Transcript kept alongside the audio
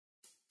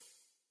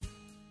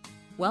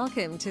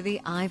Welcome to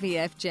the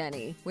IVF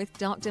Journey with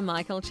Dr.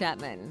 Michael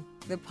Chapman,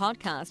 the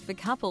podcast for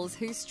couples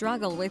who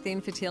struggle with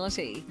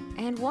infertility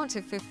and want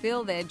to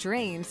fulfill their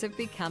dreams of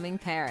becoming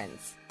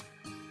parents.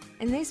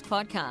 In this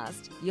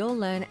podcast, you'll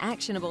learn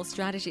actionable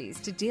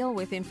strategies to deal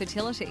with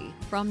infertility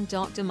from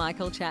Dr.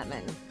 Michael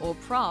Chapman, or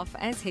Prof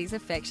as he's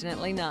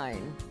affectionately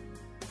known.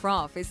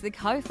 Prof is the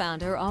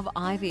co-founder of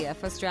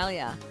IVF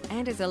Australia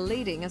and is a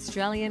leading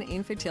Australian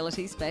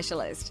infertility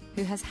specialist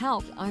who has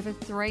helped over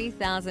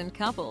 3,000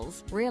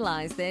 couples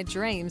realise their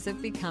dreams of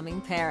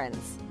becoming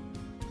parents.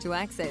 To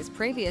access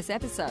previous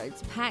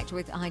episodes packed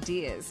with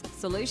ideas,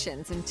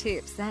 solutions and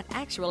tips that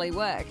actually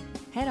work,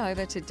 head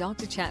over to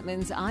Dr.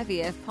 Chapman's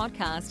IVF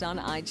podcast on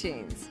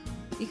iTunes.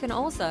 You can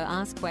also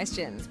ask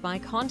questions by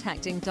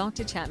contacting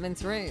Dr.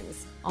 Chapman's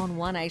rooms on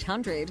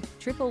 1800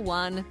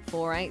 111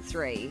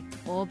 483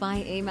 or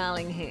by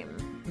emailing him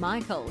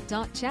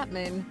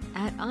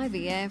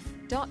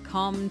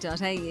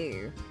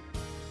michael.chapman@ivf.com.au.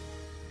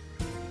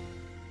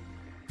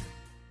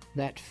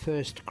 That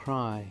first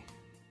cry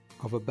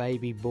of a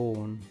baby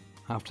born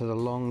after the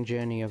long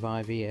journey of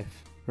IVF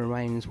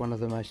remains one of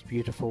the most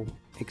beautiful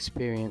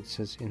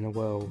experiences in the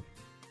world.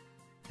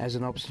 As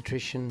an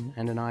obstetrician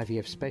and an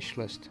IVF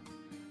specialist,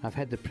 I've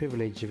had the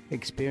privilege of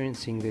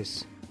experiencing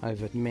this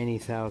over many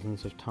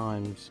thousands of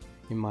times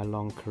in my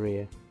long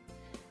career,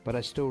 but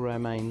I still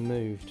remain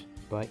moved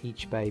by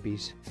each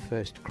baby's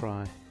first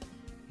cry.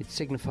 It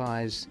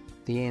signifies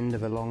the end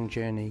of a long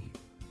journey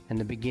and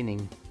the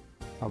beginning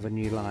of a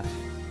new life.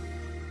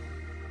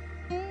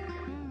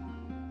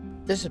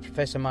 This is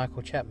Professor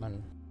Michael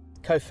Chapman,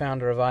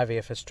 co-founder of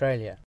IVF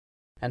Australia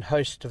and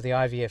host of the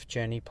IVF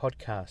Journey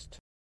podcast.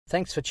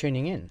 Thanks for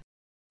tuning in.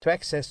 To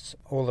access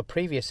all the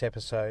previous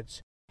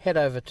episodes, head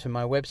over to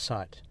my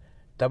website,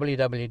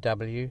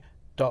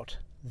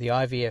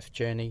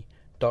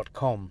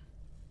 www.theivfjourney.com,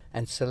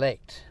 and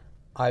select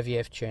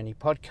IVF Journey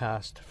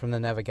Podcast from the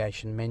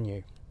navigation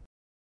menu.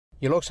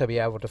 You'll also be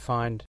able to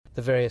find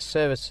the various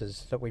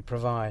services that we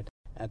provide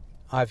at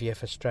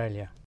IVF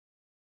Australia.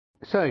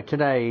 So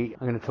today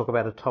I'm going to talk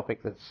about a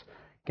topic that's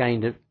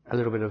gained a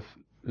little bit of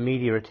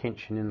media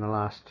attention in the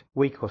last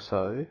week or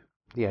so.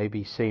 The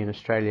ABC in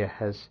Australia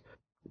has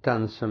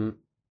done some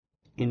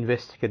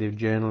investigative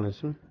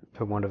journalism,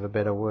 for want of a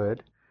better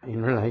word,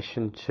 in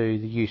relation to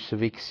the use of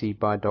ICSI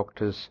by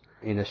doctors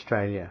in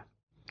Australia,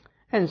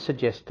 and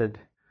suggested,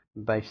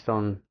 based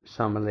on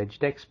some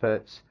alleged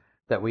experts,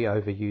 that we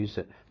overuse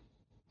it.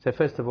 So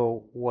first of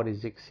all, what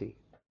is ICSI?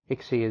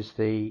 ICSI is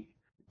the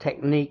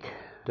technique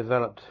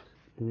developed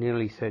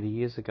nearly 30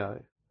 years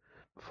ago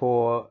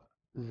for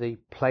the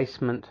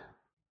placement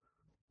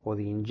or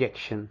the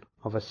injection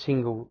of a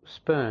single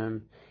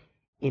sperm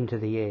into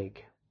the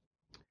egg.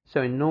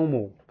 So in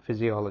normal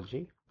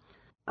physiology,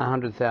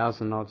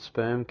 100,000 odd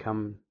sperm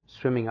come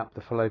swimming up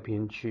the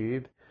fallopian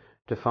tube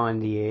to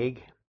find the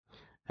egg,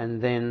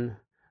 and then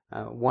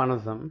one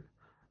of them,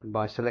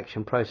 by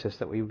selection process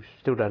that we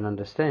still don't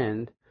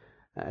understand,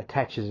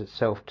 attaches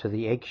itself to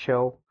the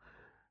eggshell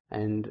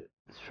and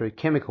through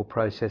chemical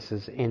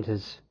processes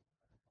enters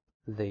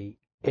the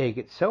egg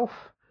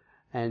itself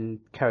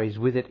and carries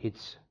with it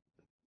its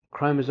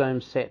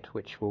chromosome set,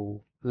 which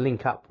will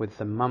link up with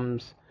the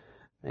mum's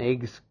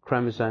egg's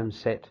chromosome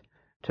set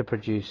to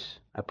produce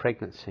a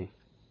pregnancy.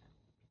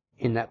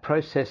 In that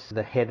process,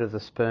 the head of the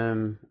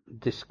sperm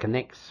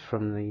disconnects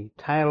from the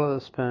tail of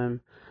the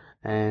sperm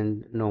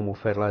and normal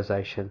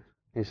fertilization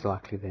is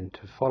likely then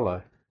to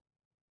follow.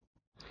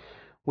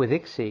 With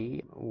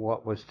ICSI,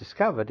 what was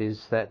discovered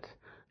is that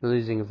the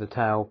losing of the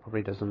tail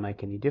probably doesn't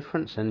make any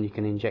difference, and you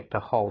can inject a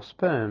whole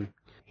sperm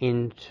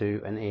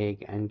into an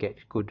egg and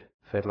get good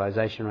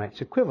fertilization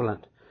rates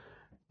equivalent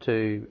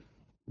to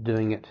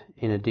doing it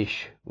in a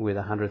dish with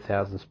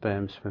 100,000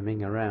 sperm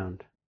swimming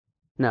around.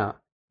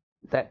 Now,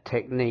 that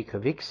technique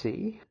of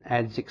ICSI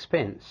adds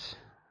expense.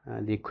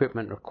 The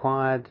equipment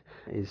required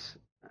is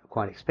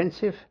quite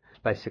expensive. It's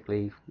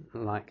basically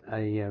like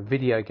a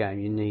video game.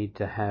 You need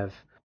to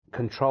have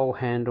control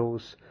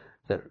handles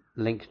that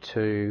link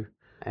to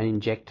an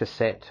injector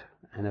set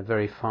and a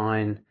very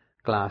fine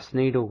glass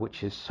needle,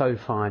 which is so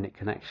fine it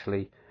can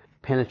actually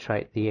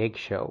penetrate the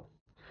eggshell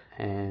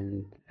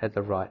and at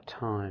the right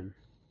time.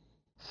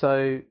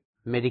 So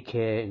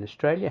Medicare in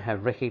Australia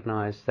have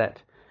recognised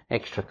that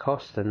extra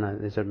cost, and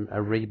there's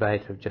a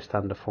rebate of just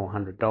under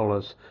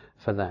 $400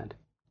 for that.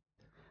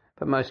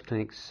 But most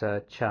clinics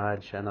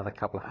charge another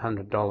couple of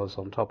 $100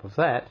 on top of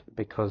that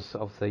because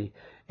of the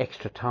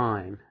extra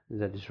time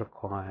that is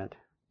required.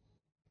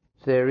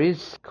 There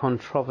is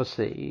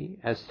controversy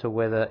as to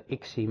whether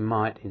ICSI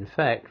might in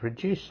fact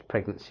reduce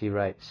pregnancy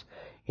rates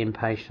in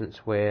patients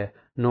where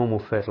normal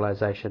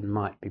fertilisation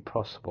might be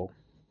possible.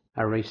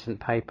 A recent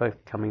paper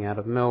coming out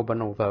of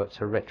Melbourne, although it's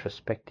a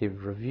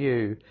retrospective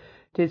review,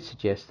 did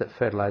suggest that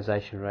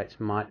fertilisation rates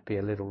might be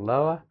a little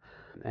lower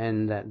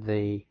and that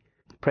the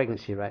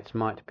pregnancy rates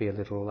might be a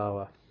little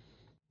lower,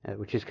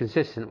 which is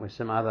consistent with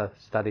some other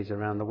studies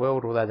around the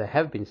world, although there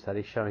have been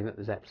studies showing that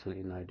there's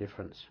absolutely no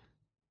difference.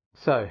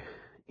 So,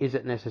 is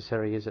it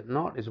necessary, is it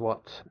not, is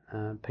what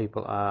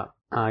people are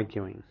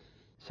arguing.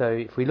 So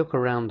if we look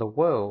around the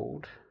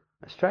world,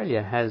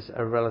 Australia has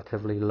a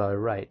relatively low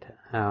rate.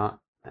 Our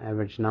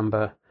average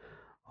number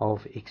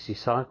of ICSI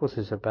cycles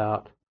is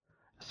about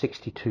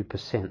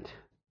 62%.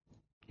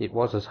 It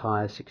was as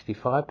high as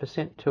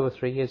 65% 2 or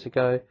 3 years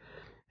ago.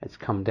 It's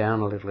come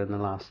down a little in the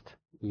last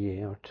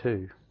year or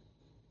two.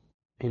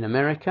 In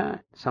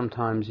America,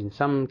 sometimes in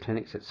some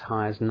clinics it's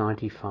high as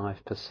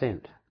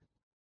 95%.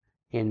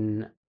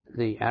 In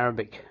the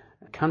Arabic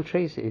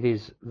countries it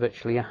is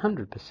virtually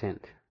 100%,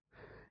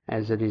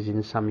 as it is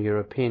in some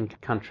European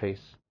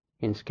countries.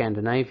 In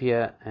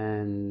Scandinavia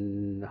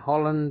and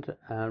Holland,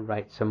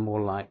 rates are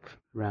more like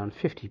around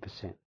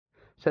 50%.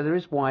 So there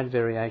is wide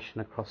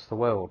variation across the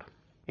world.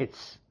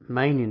 Its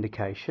main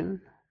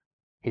indication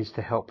is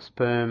to help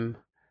sperm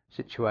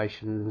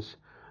situations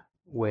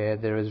where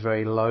there is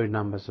very low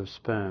numbers of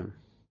sperm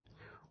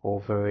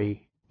or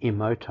very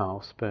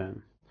immotile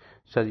sperm,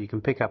 so that you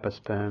can pick up a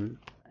sperm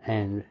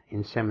and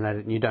inseminate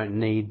it, and you don't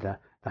need the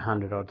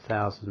 100-odd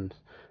thousand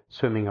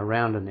swimming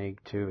around an egg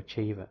to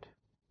achieve it.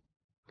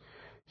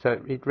 So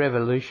it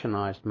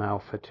revolutionised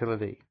male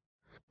fertility,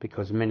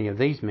 because many of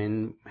these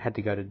men had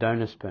to go to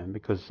donor sperm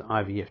because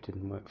IVF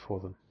didn't work for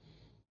them.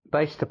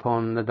 Based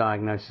upon the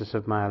diagnosis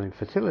of male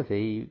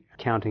infertility,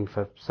 accounting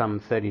for some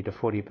 30 to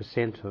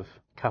 40% of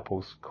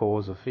couples'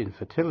 cause of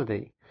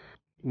infertility,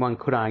 one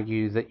could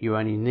argue that you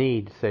only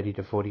need 30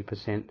 to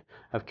 40%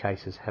 of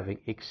cases having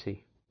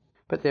ICSI.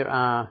 But there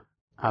are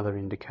other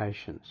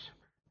indications,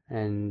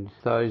 and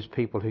those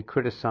people who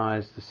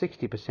criticise the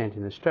 60%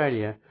 in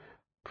Australia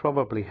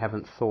probably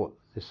haven't thought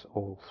this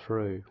all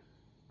through.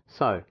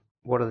 So,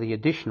 what are the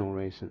additional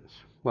reasons?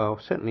 Well,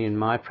 certainly in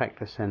my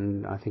practice,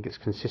 and I think it's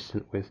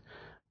consistent with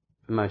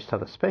most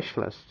other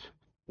specialists,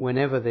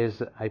 whenever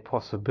there's a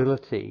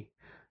possibility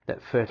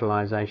that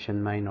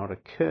fertilisation may not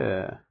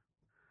occur,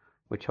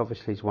 which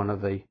obviously is one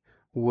of the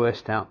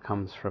worst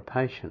outcomes for a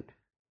patient,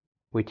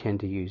 we tend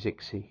to use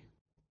ICSI.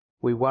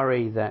 We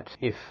worry that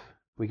if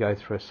we go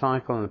through a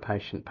cycle and the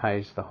patient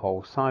pays the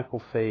whole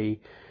cycle fee,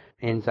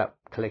 ends up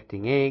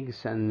collecting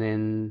eggs, and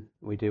then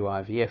we do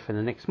IVF, and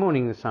the next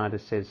morning the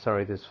scientist says,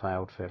 sorry, there's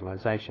failed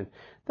fertilisation.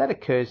 That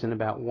occurs in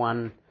about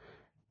 1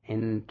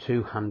 in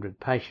 200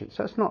 patients,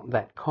 so it's not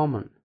that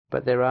common.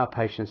 But there are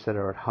patients that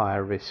are at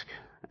higher risk,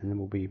 and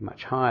will be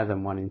much higher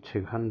than 1 in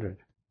 200.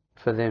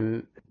 For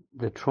them,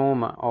 the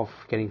trauma of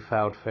getting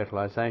failed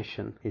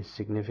fertilisation is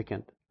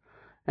significant,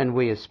 and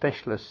we as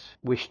specialists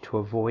wish to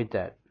avoid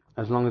that,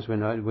 as long as we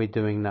know we're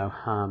doing no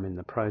harm in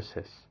the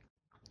process.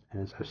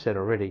 And as I've said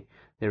already,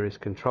 there is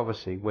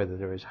controversy whether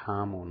there is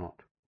harm or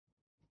not.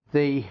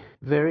 The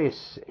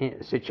various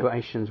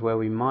situations where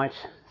we might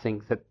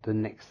think that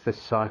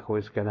this cycle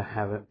is going to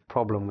have a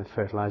problem with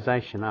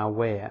fertilisation are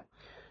where,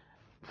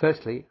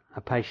 firstly,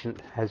 a patient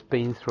has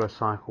been through a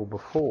cycle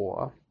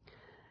before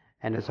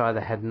and has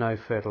either had no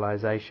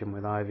fertilisation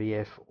with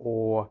IVF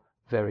or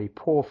very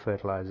poor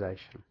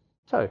fertilisation.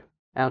 So,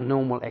 our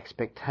normal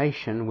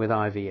expectation with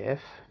IVF,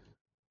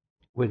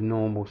 with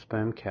normal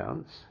sperm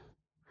counts,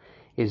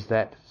 is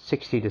that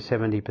 60 to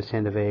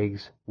 70% of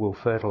eggs will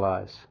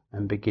fertilise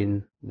and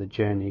begin the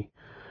journey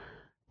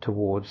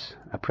towards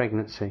a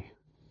pregnancy.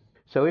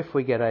 So if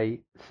we get a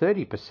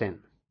 30%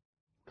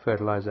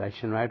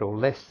 fertilisation rate or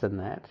less than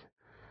that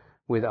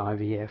with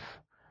IVF,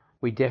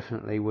 we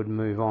definitely would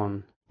move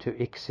on to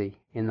ICSI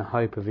in the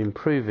hope of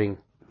improving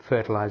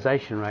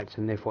fertilisation rates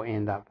and therefore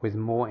end up with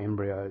more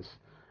embryos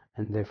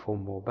and therefore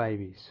more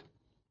babies.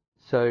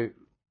 So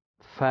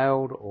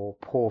failed or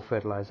poor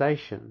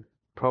fertilisation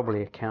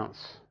probably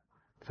accounts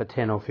for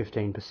 10 or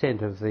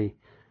 15% of the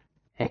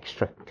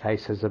extra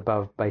cases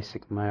above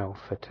basic male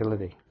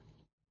fertility.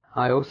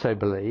 I also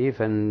believe,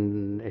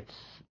 and it's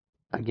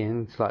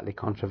again slightly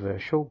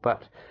controversial,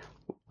 but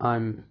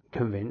I'm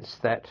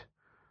convinced that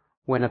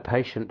when a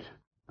patient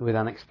with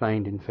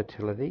unexplained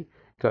infertility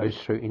goes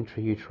through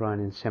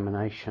intrauterine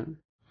insemination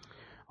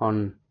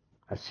on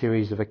a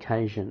series of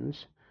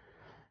occasions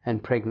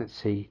and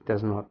pregnancy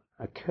does not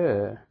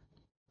occur,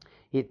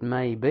 it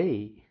may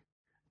be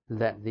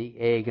that the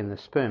egg and the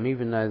sperm,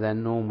 even though they're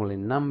normal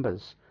in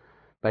numbers,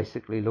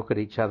 basically look at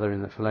each other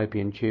in the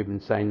fallopian tube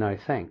and say no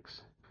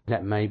thanks.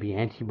 That may be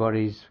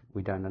antibodies,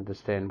 we don't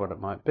understand what it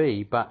might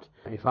be, but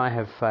if I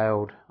have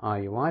failed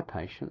IUI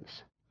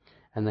patients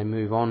and they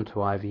move on to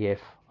IVF,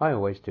 I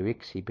always do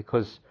ICSI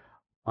because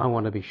I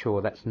want to be sure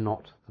that's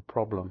not the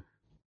problem.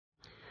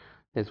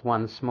 There's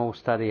one small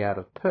study out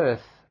of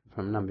Perth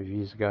from a number of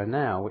years ago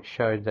now which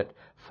showed that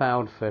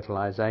failed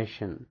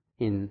fertilisation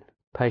in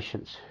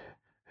patients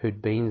who'd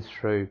been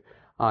through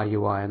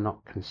IUI and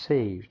not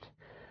conceived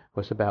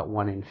was about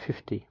 1 in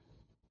 50.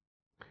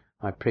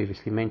 I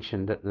previously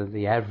mentioned that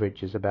the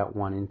average is about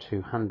 1 in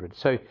 200.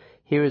 So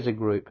here is a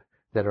group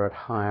that are at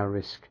higher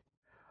risk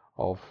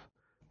of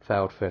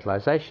failed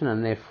fertilisation,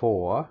 and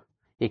therefore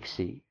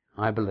ICSI,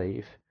 I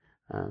believe,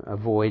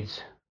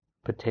 avoids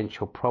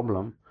potential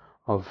problem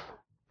of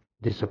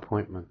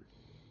disappointment.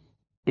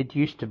 It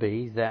used to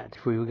be that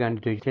if we were going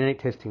to do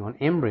genetic testing on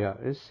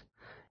embryos,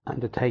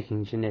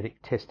 undertaking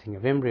genetic testing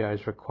of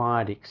embryos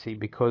required ICSI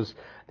because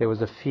there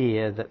was a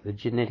fear that the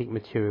genetic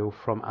material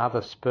from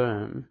other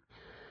sperm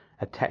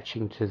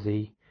attaching to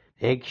the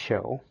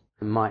eggshell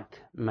might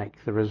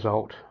make the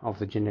result of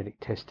the genetic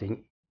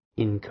testing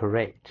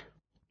incorrect.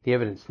 The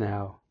evidence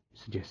now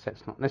suggests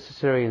that's not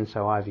necessary, and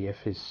so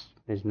IVF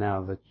is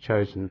now the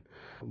chosen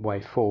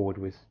way forward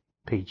with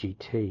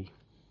PGT.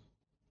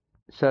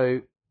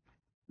 So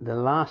the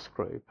last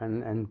group,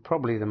 and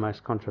probably the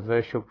most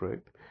controversial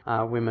group,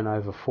 are women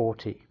over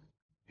 40.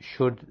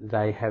 Should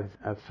they have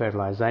a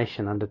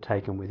fertilisation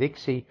undertaken with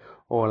ICSI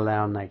or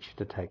allow nature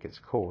to take its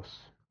course?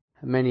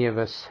 Many of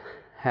us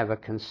have a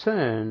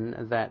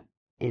concern that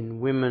in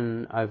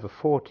women over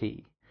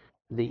 40,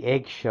 the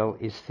eggshell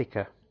is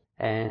thicker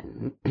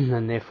and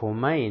therefore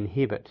may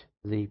inhibit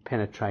the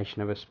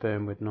penetration of a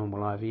sperm with normal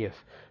IVF.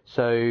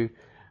 So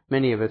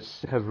many of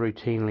us have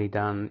routinely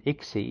done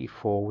ICSI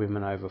for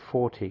women over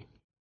 40.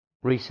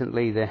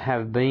 Recently there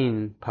have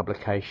been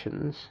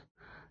publications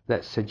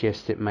that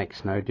suggest it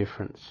makes no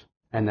difference,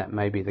 and that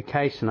may be the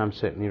case, and I'm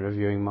certainly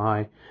reviewing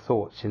my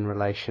thoughts in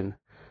relation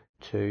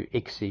to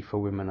ICSI for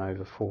women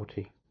over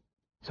 40.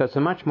 So it's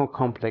a much more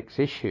complex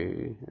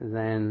issue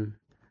than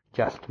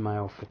just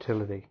male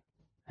fertility.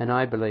 And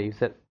I believe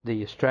that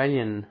the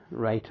Australian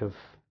rate of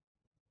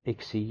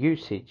ICSI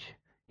usage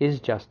is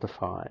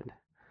justified,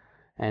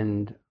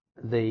 and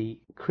the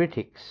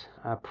critics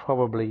are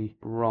probably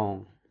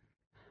wrong.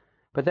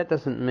 But that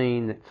doesn't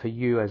mean that for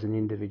you as an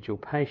individual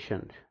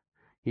patient,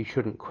 you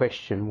shouldn't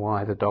question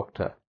why the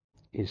doctor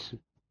is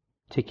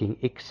ticking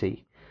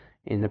ICSI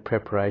in the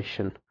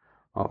preparation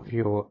of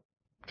your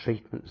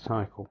treatment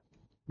cycle.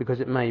 Because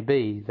it may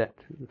be that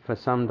for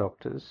some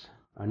doctors,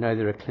 I know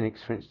there are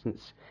clinics, for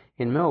instance,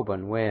 in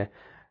Melbourne where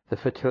the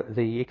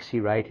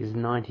ICSI rate is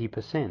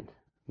 90%,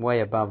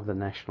 way above the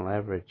national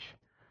average,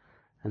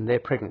 and their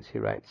pregnancy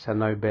rates are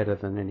no better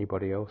than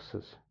anybody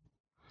else's.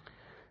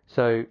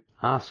 So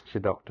ask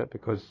your doctor,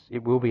 because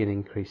it will be an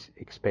increased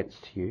expense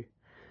to you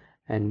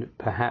and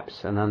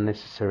perhaps an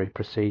unnecessary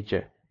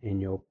procedure in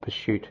your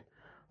pursuit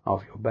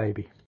of your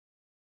baby.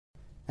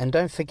 And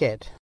don't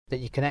forget that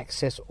you can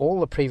access all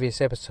the previous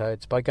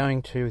episodes by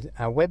going to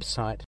our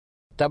website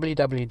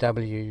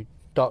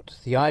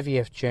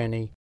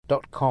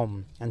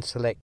www.theivfjourney.com and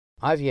select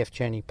IVF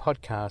Journey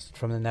Podcast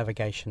from the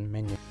navigation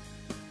menu.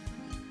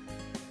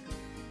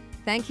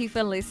 Thank you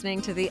for listening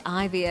to the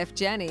IVF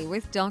Journey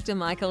with Dr.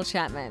 Michael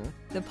Chapman,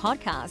 the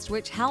podcast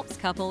which helps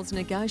couples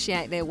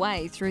negotiate their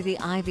way through the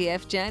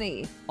IVF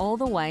journey, all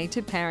the way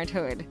to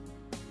parenthood.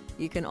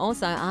 You can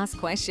also ask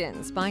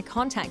questions by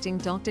contacting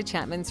Dr.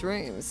 Chapman's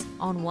rooms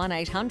on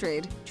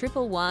 1800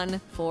 111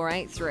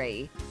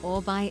 483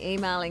 or by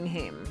emailing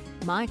him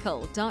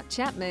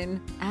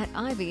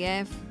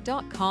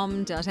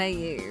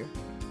michael.chapman@ivf.com.au.